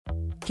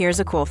Here's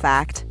a cool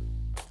fact.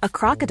 A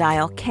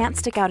crocodile can't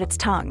stick out its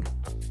tongue.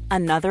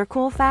 Another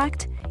cool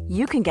fact,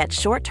 you can get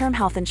short-term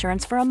health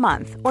insurance for a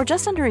month or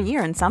just under a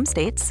year in some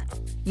states.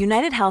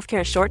 United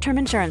Healthcare short-term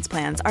insurance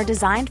plans are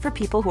designed for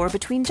people who are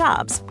between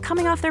jobs,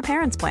 coming off their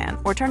parents' plan,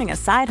 or turning a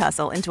side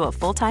hustle into a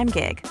full-time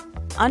gig.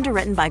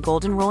 Underwritten by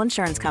Golden Rule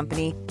Insurance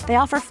Company, they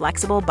offer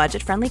flexible,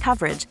 budget-friendly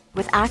coverage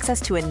with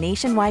access to a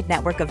nationwide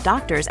network of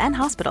doctors and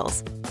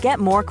hospitals. Get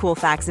more cool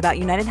facts about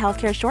United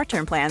Healthcare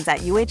short-term plans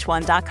at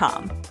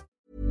uh1.com.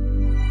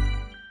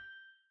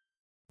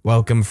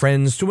 Welcome,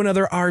 friends, to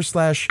another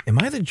rSlash Am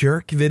I the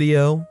Jerk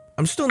video.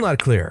 I'm still not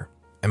clear.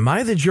 Am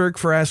I the jerk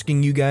for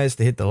asking you guys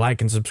to hit the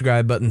like and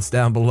subscribe buttons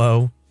down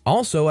below?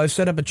 Also, I've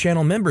set up a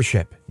channel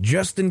membership,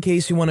 just in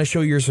case you want to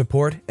show your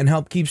support and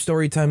help keep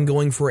Storytime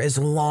going for as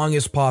long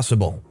as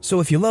possible. So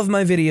if you love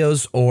my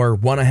videos or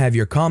want to have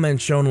your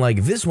comments shown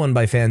like this one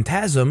by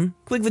Phantasm,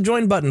 click the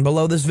join button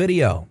below this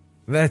video.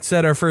 That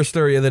said, our first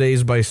story of the day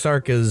is by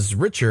Sarka's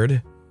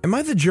Richard. Am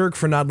I the jerk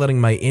for not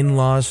letting my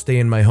in-laws stay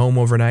in my home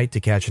overnight to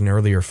catch an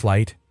earlier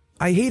flight?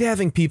 I hate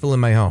having people in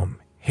my home.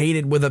 Hate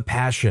it with a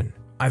passion.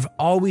 I've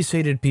always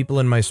hated people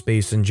in my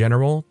space in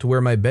general, to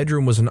where my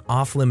bedroom was an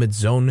off-limit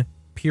zone,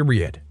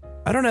 period.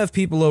 I don't have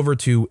people over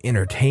to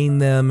entertain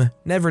them,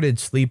 never did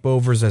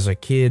sleepovers as a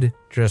kid,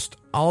 just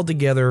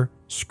altogether,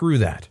 screw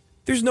that.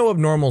 There's no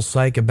abnormal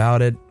psych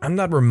about it, I'm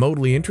not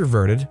remotely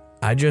introverted,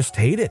 I just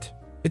hate it.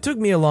 It took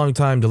me a long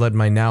time to let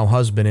my now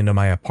husband into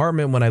my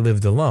apartment when I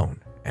lived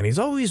alone, and he's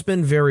always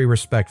been very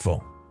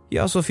respectful. He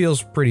also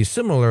feels pretty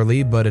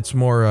similarly, but it's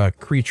more a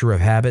creature of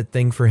habit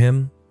thing for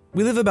him.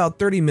 We live about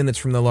 30 minutes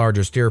from the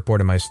largest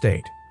airport in my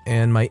state,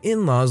 and my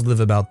in-laws live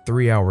about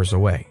 3 hours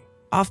away.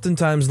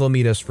 Oftentimes they'll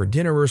meet us for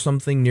dinner or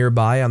something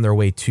nearby on their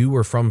way to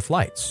or from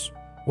flights.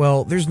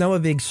 Well, there's now a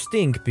big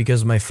stink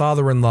because my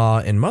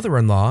father-in-law and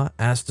mother-in-law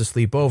asked to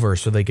sleep over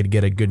so they could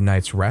get a good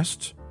night's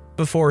rest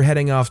before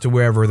heading off to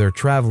wherever they're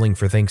traveling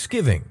for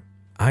Thanksgiving.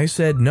 I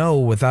said no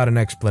without an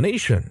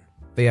explanation.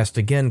 They asked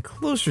again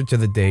closer to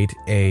the date,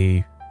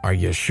 "Are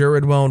you sure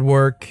it won't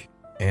work?"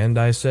 And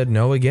I said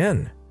no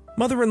again.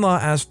 Mother-in-law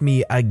asked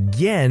me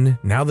again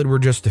now that we're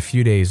just a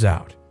few days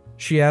out.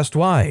 She asked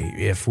why,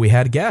 if we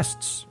had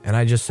guests, and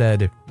I just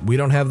said, we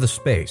don't have the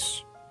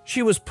space.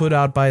 She was put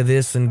out by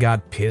this and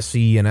got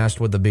pissy and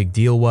asked what the big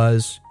deal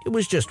was. It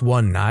was just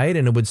one night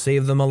and it would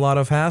save them a lot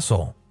of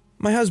hassle.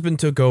 My husband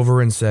took over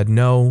and said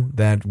no,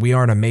 that we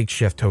aren't a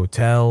makeshift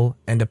hotel,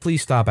 and to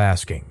please stop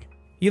asking.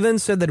 He then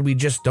said that we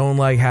just don't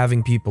like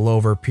having people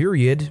over,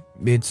 period.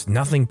 It's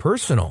nothing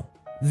personal.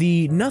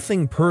 The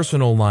nothing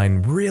personal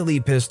line really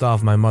pissed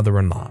off my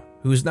mother-in-law,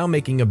 who is now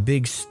making a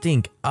big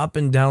stink up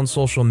and down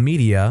social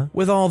media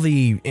with all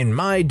the "in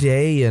my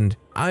day" and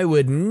 "I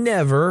would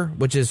never,"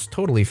 which is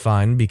totally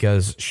fine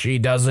because she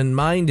doesn't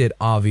mind it,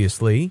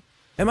 obviously.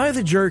 Am I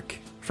the jerk?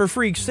 For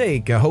freak's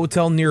sake, a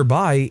hotel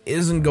nearby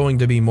isn't going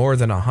to be more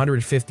than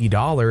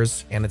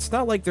 $150, and it's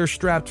not like they're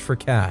strapped for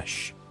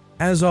cash.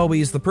 As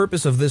always, the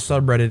purpose of this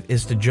subreddit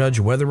is to judge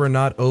whether or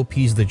not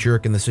OP's the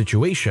jerk in the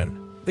situation.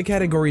 The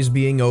categories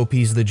being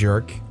OP's the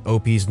jerk,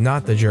 OP's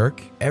not the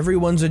jerk,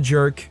 everyone's a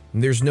jerk,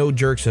 there's no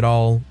jerks at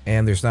all,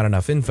 and there's not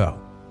enough info.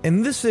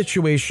 In this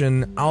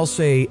situation, I'll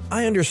say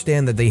I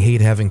understand that they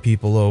hate having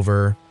people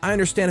over. I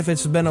understand if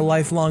it's been a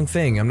lifelong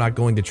thing. I'm not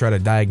going to try to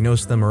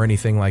diagnose them or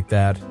anything like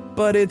that.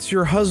 But it's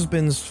your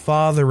husband's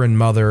father and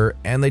mother,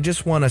 and they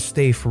just want to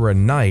stay for a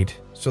night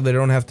so they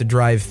don't have to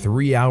drive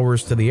 3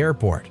 hours to the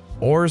airport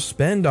or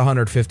spend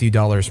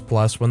 $150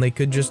 plus when they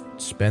could just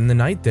spend the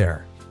night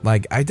there.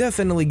 Like, I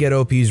definitely get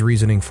OP's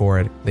reasoning for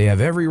it. They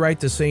have every right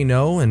to say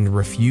no and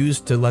refuse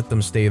to let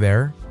them stay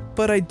there.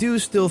 But I do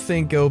still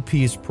think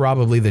OP's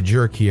probably the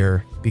jerk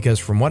here, because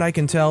from what I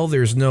can tell,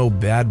 there's no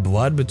bad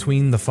blood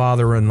between the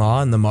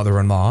father-in-law and the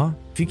mother-in-law.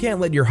 If you can't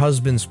let your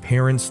husband's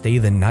parents stay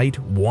the night,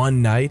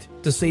 one night,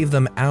 to save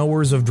them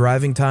hours of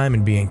driving time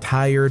and being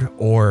tired,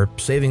 or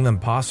saving them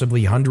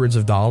possibly hundreds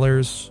of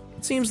dollars,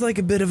 it seems like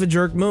a bit of a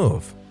jerk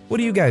move. What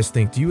do you guys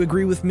think? Do you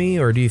agree with me,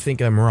 or do you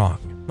think I'm wrong?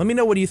 Let me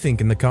know what you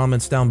think in the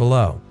comments down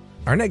below.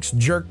 Our next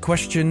jerk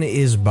question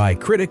is by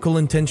Critical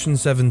Intention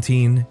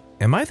 17.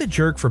 Am I the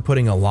jerk for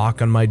putting a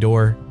lock on my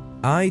door?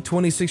 I,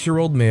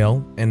 26-year-old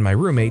male, and my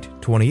roommate,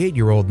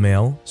 28-year-old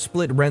male,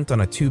 split rent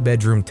on a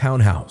 2-bedroom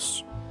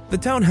townhouse. The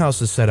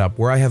townhouse is set up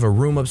where I have a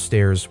room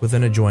upstairs with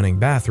an adjoining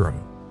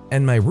bathroom,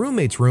 and my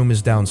roommate's room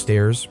is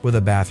downstairs with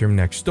a bathroom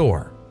next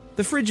door.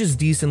 The fridge is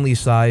decently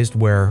sized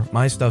where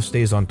my stuff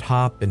stays on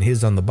top and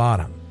his on the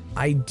bottom.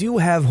 I do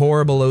have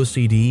horrible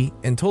OCD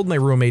and told my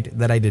roommate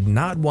that I did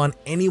not want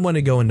anyone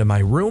to go into my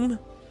room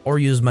or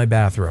use my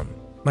bathroom.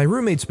 My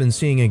roommate's been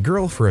seeing a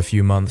girl for a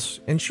few months,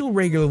 and she'll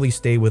regularly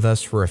stay with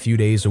us for a few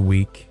days a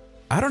week.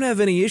 I don't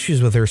have any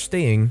issues with her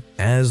staying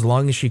as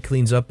long as she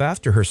cleans up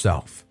after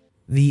herself.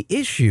 The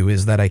issue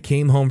is that I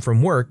came home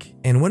from work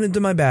and went into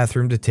my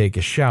bathroom to take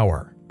a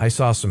shower. I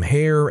saw some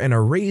hair and a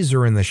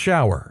razor in the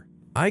shower.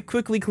 I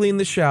quickly cleaned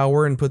the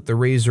shower and put the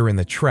razor in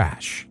the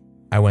trash.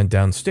 I went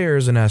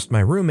downstairs and asked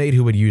my roommate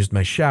who had used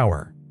my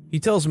shower. He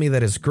tells me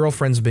that his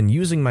girlfriend's been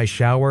using my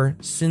shower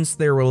since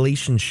their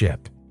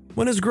relationship.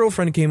 When his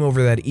girlfriend came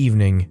over that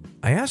evening,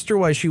 I asked her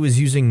why she was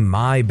using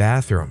my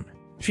bathroom.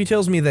 She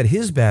tells me that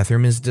his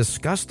bathroom is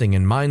disgusting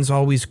and mine's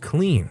always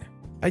clean.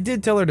 I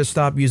did tell her to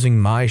stop using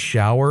my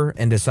shower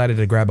and decided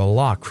to grab a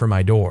lock for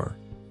my door.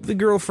 The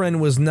girlfriend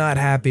was not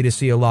happy to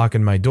see a lock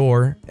in my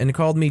door and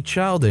called me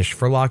childish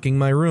for locking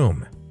my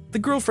room. The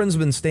girlfriend's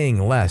been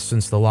staying less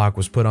since the lock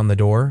was put on the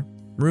door.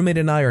 Roommate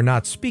and I are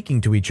not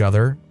speaking to each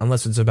other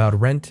unless it's about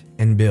rent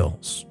and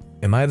bills.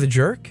 Am I the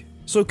jerk?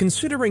 So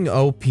considering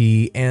OP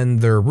and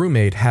their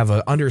roommate have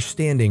an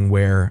understanding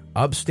where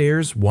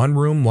upstairs, one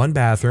room, one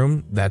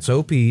bathroom, that's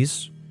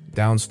OP's.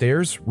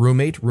 Downstairs,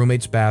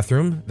 roommate's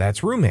bathroom,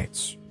 that's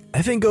roommate's.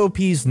 I think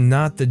OP's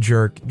not the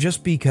jerk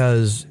just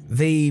because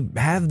they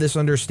have this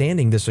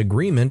understanding, this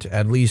agreement,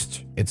 at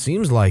least it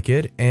seems like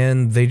it,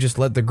 and they just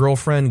let the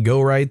girlfriend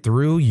go right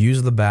through,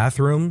 use the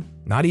bathroom,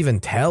 not even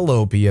tell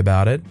OP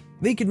about it.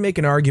 They could make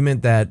an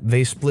argument that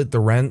they split the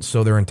rent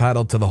so they're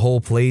entitled to the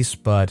whole place,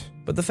 but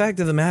the fact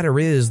of the matter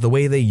is the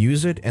way they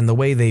use it and the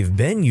way they've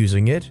been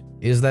using it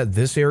is that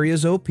this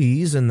area's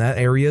OP's and that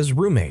area's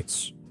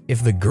roommates.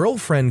 If the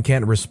girlfriend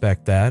can't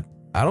respect that,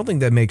 I don't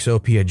think that makes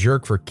OP a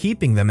jerk for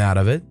keeping them out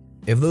of it.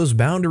 If those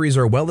boundaries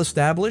are well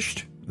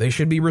established, they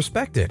should be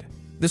respected.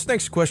 This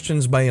next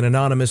question's by an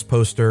anonymous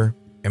poster.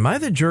 Am I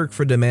the jerk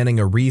for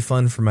demanding a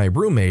refund for my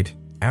roommate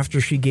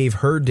after she gave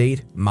her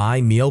date my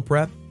meal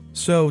prep?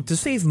 So, to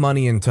save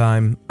money and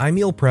time, I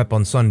meal prep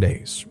on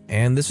Sundays,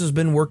 and this has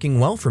been working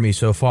well for me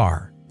so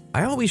far.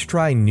 I always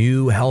try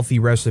new, healthy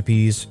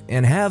recipes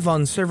and have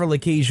on several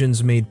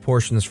occasions made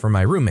portions for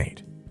my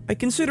roommate. I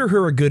consider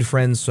her a good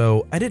friend,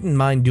 so I didn't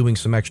mind doing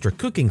some extra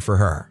cooking for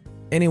her.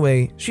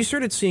 Anyway, she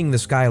started seeing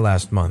this guy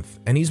last month,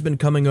 and he's been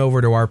coming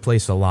over to our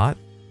place a lot.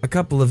 A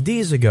couple of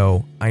days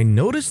ago, I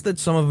noticed that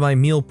some of my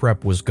meal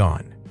prep was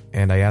gone,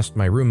 and I asked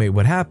my roommate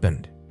what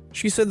happened.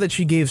 She said that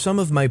she gave some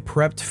of my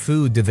prepped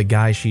food to the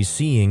guy she's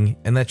seeing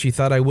and that she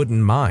thought I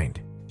wouldn't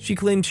mind. She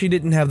claimed she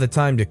didn't have the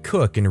time to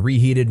cook and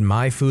reheated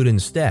my food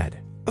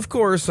instead. Of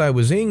course, I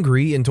was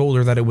angry and told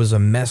her that it was a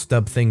messed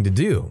up thing to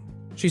do.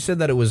 She said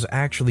that it was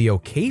actually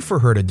okay for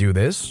her to do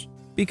this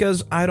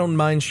because I don't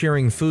mind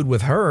sharing food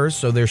with her,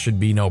 so there should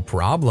be no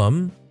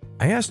problem.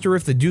 I asked her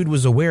if the dude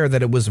was aware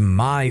that it was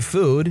my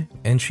food,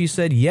 and she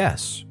said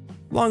yes.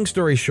 Long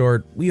story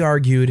short, we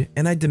argued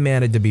and I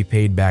demanded to be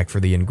paid back for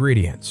the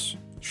ingredients.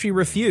 She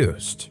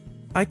refused.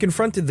 I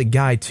confronted the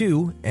guy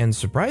too, and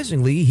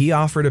surprisingly, he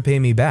offered to pay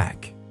me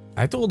back.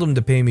 I told him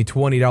to pay me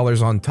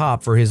 $20 on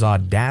top for his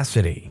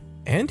audacity,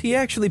 and he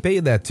actually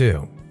paid that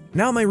too.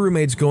 Now my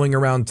roommate's going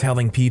around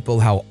telling people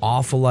how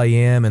awful I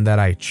am and that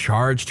I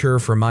charged her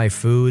for my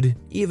food,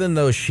 even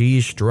though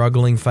she's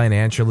struggling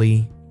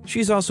financially.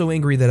 She's also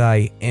angry that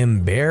I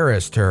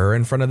embarrassed her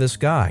in front of this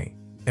guy.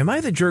 Am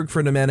I the jerk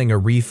for demanding a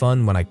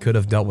refund when I could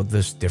have dealt with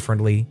this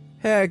differently?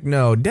 Heck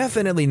no,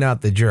 definitely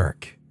not the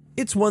jerk.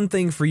 It's one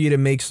thing for you to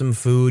make some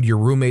food, your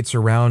roommate's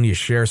around, you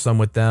share some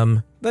with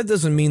them. That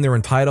doesn't mean they're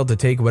entitled to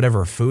take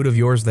whatever food of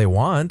yours they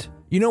want.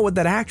 You know what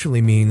that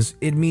actually means?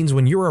 It means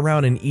when you're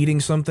around and eating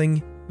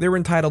something, they're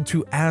entitled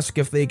to ask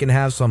if they can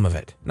have some of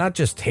it, not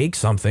just take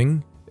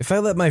something. If I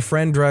let my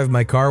friend drive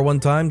my car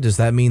one time, does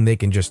that mean they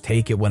can just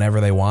take it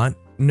whenever they want?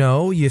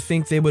 No, you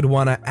think they would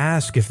want to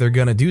ask if they're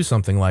gonna do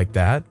something like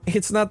that.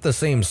 It's not the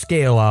same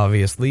scale,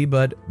 obviously,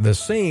 but the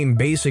same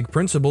basic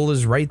principle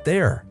is right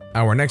there.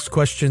 Our next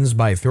question's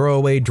by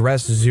Throwaway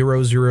Dress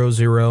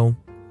 000.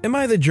 Am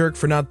I the jerk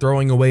for not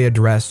throwing away a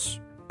dress?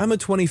 I'm a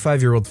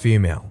 25-year-old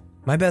female.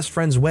 My best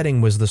friend's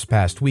wedding was this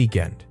past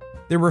weekend.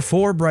 There were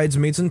 4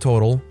 bridesmaids in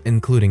total,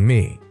 including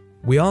me.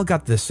 We all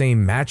got the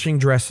same matching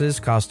dresses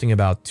costing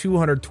about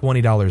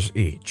 $220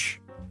 each.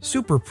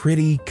 Super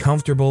pretty,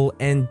 comfortable,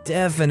 and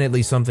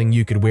definitely something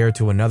you could wear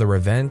to another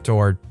event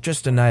or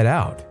just a night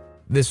out.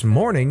 This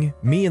morning,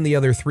 me and the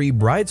other 3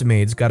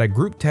 bridesmaids got a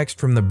group text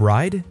from the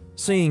bride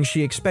saying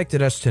she expected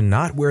us to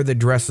not wear the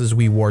dresses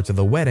we wore to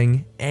the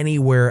wedding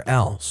anywhere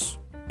else,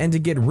 and to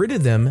get rid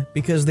of them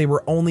because they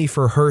were only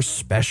for her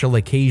special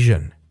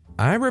occasion.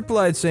 I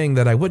replied saying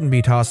that I wouldn't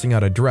be tossing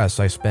out a dress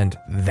I spent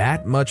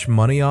that much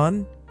money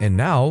on, and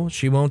now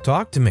she won't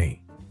talk to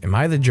me. Am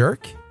I the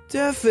jerk?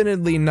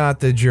 Definitely not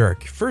the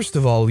jerk. First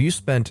of all, you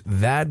spent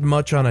that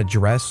much on a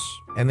dress,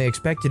 and they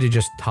expect you to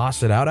just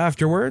toss it out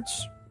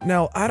afterwards?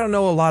 Now, I don't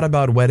know a lot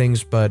about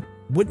weddings, but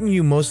wouldn't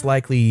you most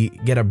likely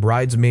get a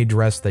bridesmaid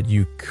dress that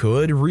you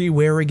could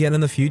re-wear again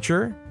in the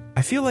future?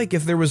 I feel like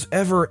if there was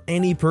ever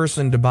any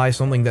person to buy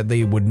something that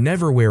they would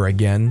never wear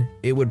again,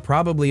 it would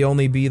probably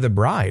only be the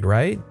bride,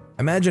 right?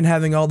 Imagine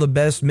having all the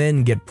best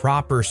men get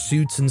proper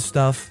suits and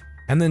stuff,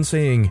 and then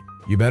saying,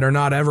 "You better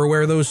not ever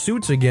wear those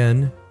suits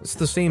again." It's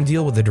the same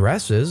deal with the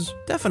dresses.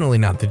 Definitely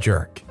not the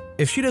jerk.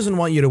 If she doesn't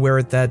want you to wear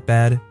it that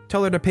bad,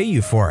 tell her to pay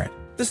you for it.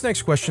 This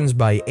next question's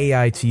by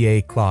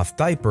AITA Cloth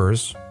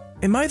Diapers.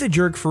 Am I the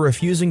jerk for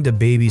refusing to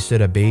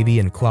babysit a baby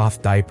in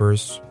cloth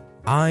diapers?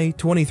 I,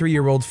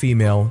 23-year-old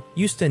female,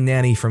 used to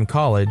nanny from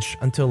college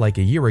until like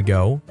a year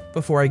ago,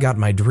 before I got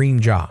my dream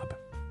job.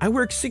 I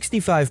work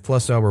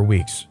 65-plus-hour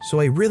weeks, so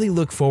I really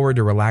look forward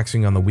to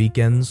relaxing on the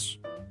weekends.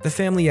 The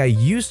family I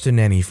used to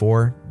nanny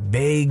for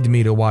begged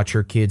me to watch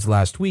her kids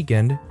last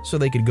weekend so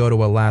they could go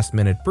to a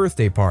last-minute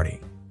birthday party.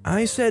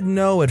 I said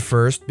no at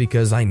first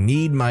because I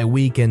need my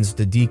weekends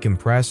to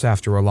decompress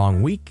after a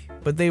long week,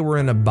 but they were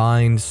in a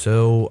bind,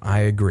 so I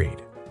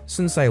agreed.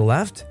 Since I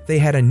left, they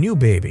had a new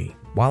baby.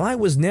 While I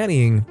was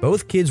nannying,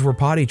 both kids were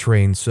potty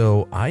trained,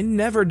 so I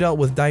never dealt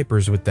with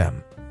diapers with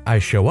them. I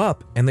show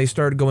up and they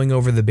start going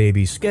over the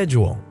baby's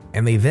schedule,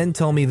 and they then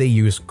tell me they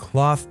use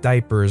cloth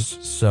diapers,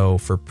 so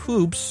for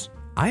poops,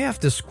 I have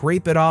to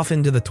scrape it off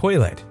into the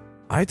toilet.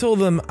 I told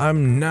them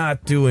I'm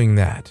not doing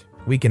that.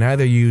 We can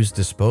either use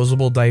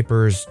disposable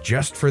diapers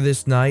just for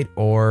this night,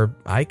 or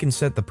I can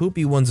set the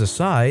poopy ones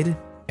aside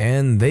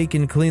and they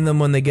can clean them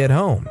when they get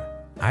home.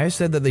 I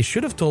said that they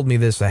should have told me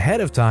this ahead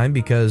of time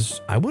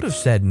because I would have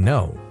said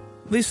no.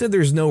 They said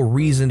there's no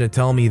reason to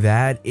tell me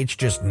that, it's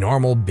just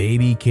normal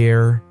baby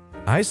care.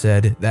 I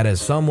said that as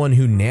someone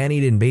who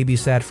nannied and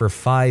babysat for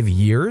 5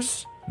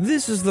 years,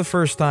 this is the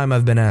first time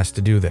I've been asked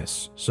to do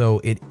this, so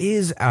it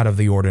is out of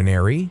the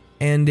ordinary,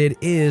 and it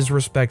is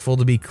respectful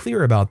to be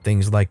clear about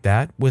things like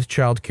that with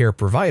childcare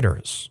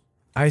providers.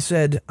 I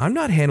said I'm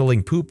not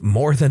handling poop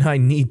more than I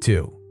need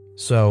to,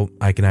 so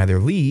I can either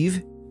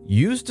leave,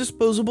 use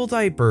disposable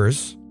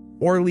diapers,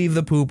 or leave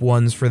the poop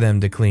ones for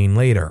them to clean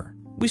later.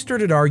 We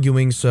started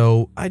arguing,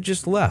 so I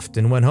just left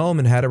and went home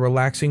and had a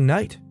relaxing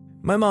night.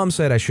 My mom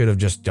said I should have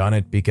just done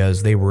it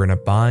because they were in a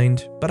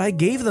bind, but I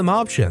gave them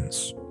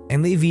options,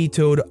 and they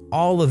vetoed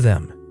all of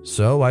them,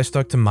 so I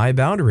stuck to my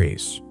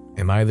boundaries.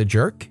 Am I the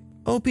jerk?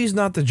 OP's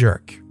not the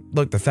jerk.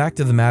 Look, the fact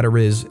of the matter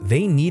is,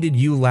 they needed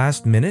you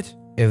last minute.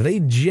 If they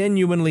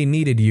genuinely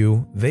needed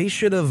you, they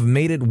should have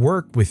made it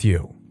work with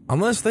you.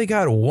 Unless they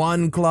got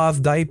one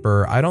cloth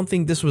diaper, I don't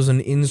think this was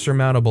an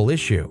insurmountable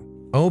issue.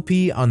 OP,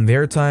 on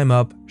their time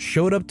up,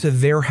 showed up to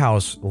their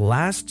house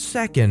last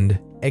second,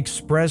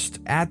 expressed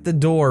at the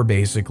door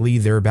basically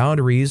their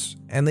boundaries,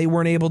 and they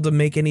weren't able to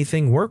make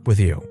anything work with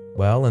you.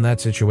 Well, in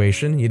that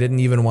situation, you didn't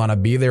even want to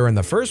be there in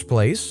the first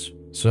place,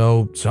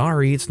 so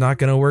sorry, it's not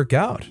going to work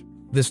out.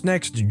 This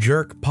next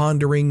jerk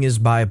pondering is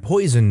by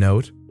Poison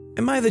Note.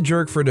 Am I the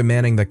jerk for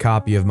demanding the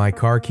copy of my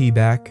car key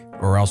back,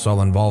 or else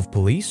I'll involve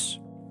police?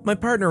 My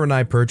partner and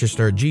I purchased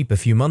our Jeep a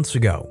few months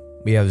ago.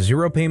 We have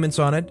 0 payments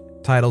on it,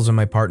 titles in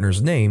my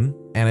partner's name,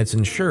 and it's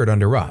insured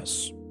under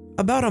us.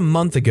 About a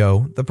month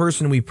ago, the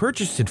person we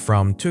purchased it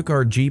from took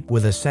our Jeep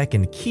with a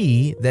second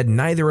key that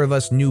neither of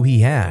us knew he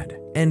had,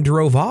 and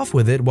drove off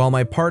with it while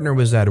my partner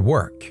was at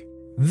work.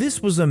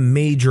 This was a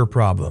major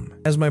problem,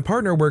 as my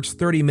partner works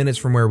 30 minutes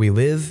from where we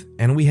live,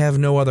 and we have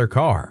no other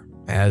car,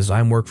 as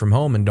I work from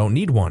home and don't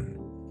need one.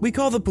 We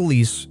called the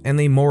police, and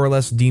they more or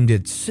less deemed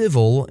it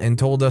civil and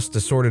told us to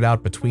sort it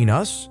out between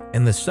us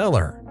and the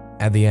seller.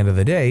 At the end of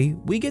the day,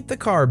 we get the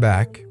car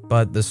back,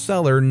 but the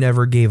seller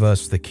never gave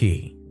us the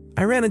key.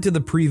 I ran into the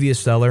previous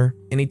seller,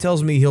 and he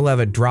tells me he'll have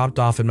it dropped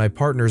off at my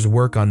partner's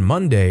work on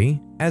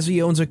Monday, as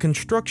he owns a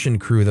construction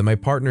crew that my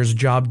partner's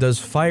job does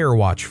fire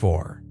watch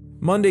for.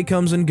 Monday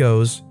comes and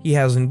goes, he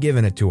hasn't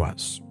given it to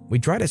us. We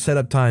try to set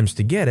up times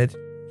to get it,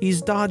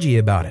 he's dodgy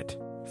about it.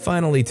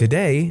 Finally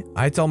today,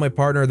 I tell my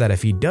partner that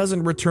if he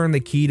doesn't return the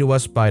key to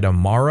us by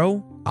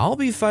tomorrow, I'll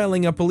be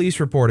filing a police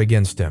report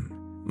against him.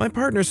 My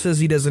partner says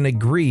he doesn't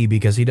agree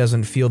because he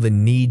doesn't feel the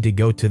need to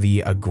go to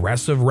the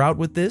aggressive route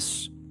with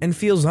this, and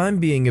feels I'm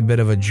being a bit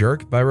of a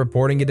jerk by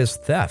reporting it as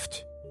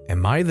theft.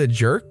 Am I the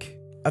jerk?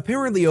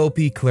 Apparently OP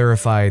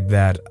clarified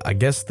that I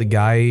guess the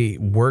guy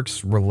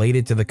works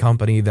related to the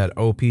company that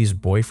OP's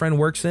boyfriend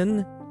works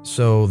in,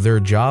 so their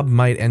job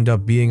might end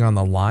up being on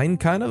the line,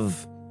 kind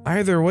of?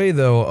 Either way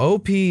though,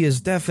 OP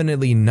is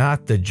definitely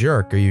not the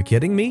jerk, are you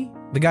kidding me?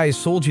 The guy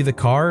sold you the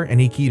car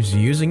and he keeps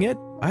using it?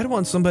 I'd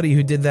want somebody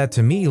who did that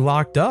to me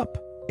locked up.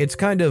 It's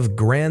kind of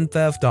Grand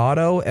Theft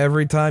Auto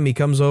every time he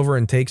comes over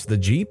and takes the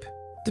Jeep.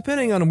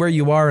 Depending on where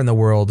you are in the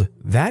world,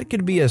 that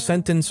could be a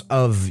sentence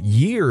of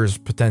years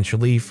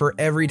potentially for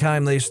every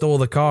time they stole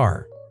the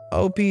car.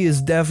 OP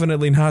is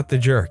definitely not the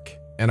jerk.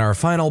 And our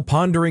final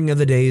pondering of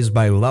the day is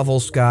by Level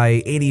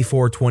Sky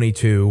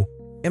 8422.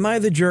 Am I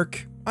the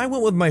jerk? I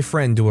went with my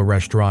friend to a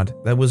restaurant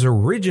that was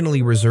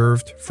originally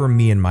reserved for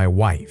me and my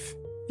wife.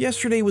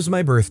 Yesterday was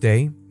my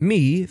birthday.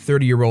 Me,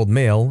 30-year-old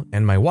male,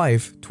 and my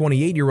wife,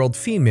 28-year-old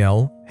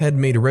female, had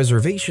made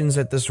reservations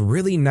at this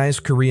really nice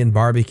Korean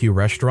barbecue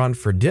restaurant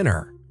for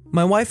dinner.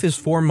 My wife is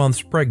 4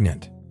 months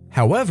pregnant.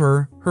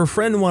 However, her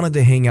friend wanted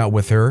to hang out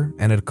with her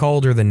and had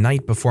called her the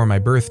night before my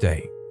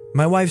birthday.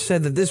 My wife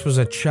said that this was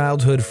a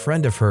childhood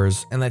friend of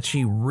hers and that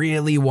she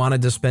really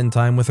wanted to spend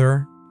time with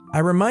her. I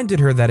reminded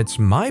her that it's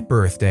my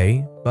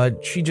birthday,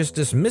 but she just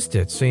dismissed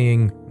it,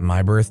 saying,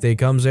 "My birthday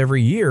comes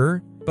every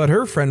year, but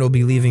her friend will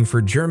be leaving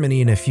for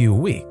Germany in a few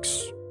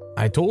weeks."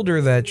 I told her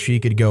that she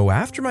could go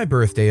after my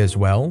birthday as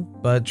well,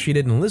 but she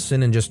didn't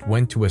listen and just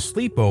went to a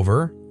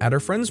sleepover at her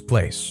friend's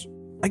place.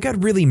 I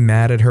got really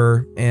mad at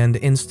her, and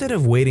instead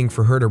of waiting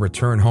for her to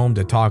return home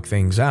to talk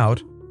things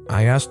out,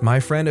 I asked my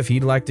friend if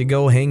he'd like to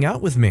go hang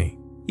out with me.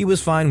 He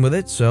was fine with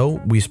it,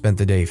 so we spent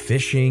the day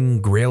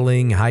fishing,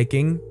 grilling,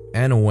 hiking,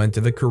 and went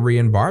to the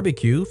Korean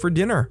barbecue for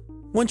dinner.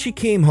 When she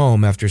came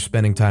home after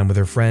spending time with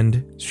her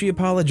friend, she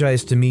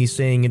apologized to me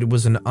saying it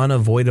was an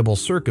unavoidable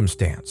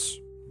circumstance.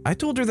 I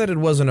told her that it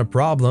wasn't a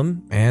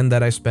problem and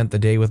that I spent the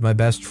day with my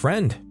best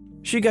friend.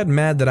 She got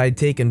mad that I'd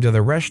taken to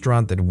the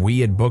restaurant that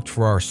we had booked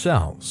for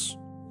ourselves.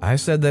 I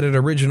said that it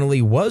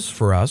originally was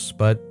for us,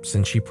 but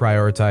since she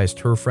prioritized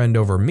her friend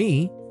over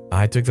me,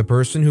 I took the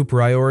person who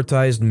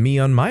prioritized me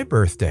on my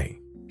birthday.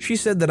 She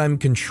said that I'm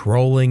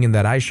controlling and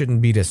that I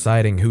shouldn't be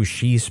deciding who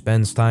she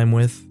spends time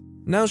with.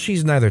 Now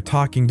she's neither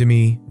talking to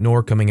me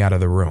nor coming out of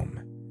the room.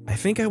 I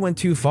think I went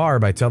too far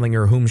by telling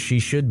her whom she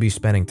should be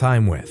spending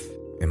time with.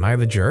 Am I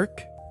the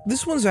jerk?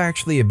 This one's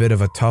actually a bit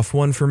of a tough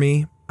one for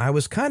me. I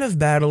was kind of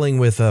battling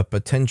with a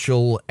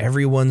potential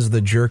everyone's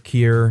the jerk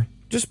here,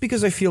 just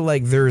because I feel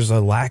like there's a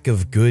lack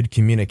of good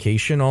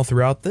communication all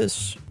throughout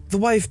this. The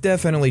wife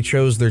definitely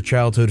chose their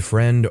childhood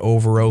friend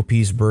over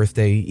OP's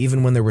birthday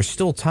even when there was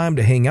still time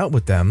to hang out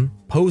with them,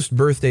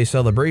 post-birthday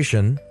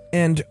celebration,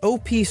 and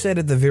OP said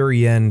at the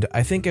very end,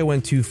 I think I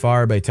went too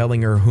far by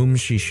telling her whom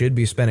she should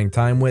be spending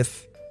time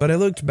with, but I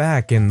looked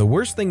back and the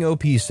worst thing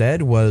OP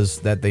said was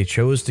that they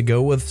chose to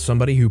go with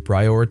somebody who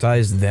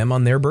prioritized them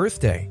on their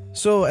birthday.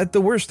 So at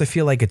the worst I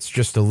feel like it's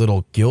just a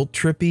little guilt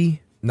trippy,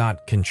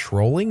 not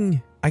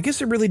controlling. I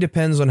guess it really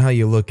depends on how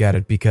you look at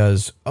it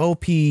because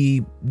OP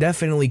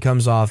definitely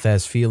comes off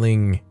as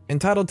feeling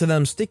entitled to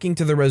them sticking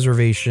to the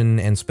reservation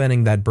and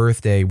spending that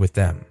birthday with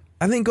them.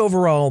 I think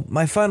overall,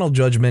 my final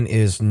judgment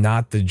is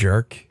not the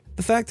jerk.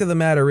 The fact of the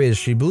matter is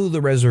she blew the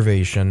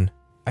reservation.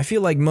 I feel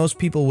like most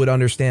people would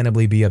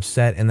understandably be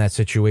upset in that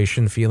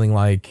situation, feeling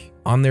like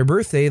on their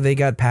birthday they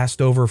got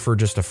passed over for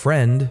just a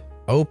friend.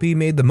 OP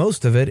made the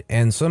most of it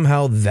and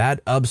somehow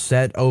that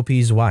upset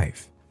OP's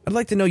wife. I'd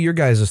like to know your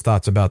guys'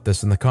 thoughts about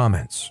this in the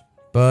comments.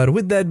 But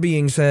with that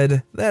being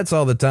said, that's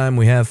all the time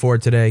we have for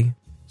today.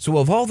 So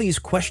of all these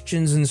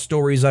questions and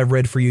stories I've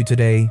read for you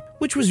today,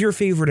 which was your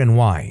favorite and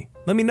why?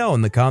 Let me know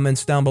in the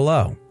comments down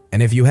below.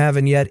 And if you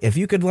haven't yet, if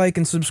you could like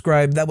and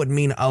subscribe, that would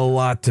mean a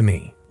lot to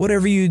me.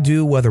 Whatever you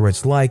do, whether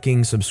it's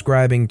liking,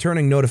 subscribing,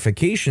 turning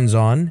notifications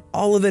on,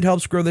 all of it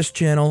helps grow this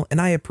channel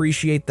and I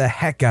appreciate the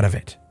heck out of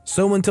it.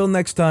 So until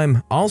next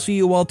time, I'll see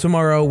you all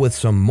tomorrow with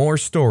some more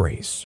stories.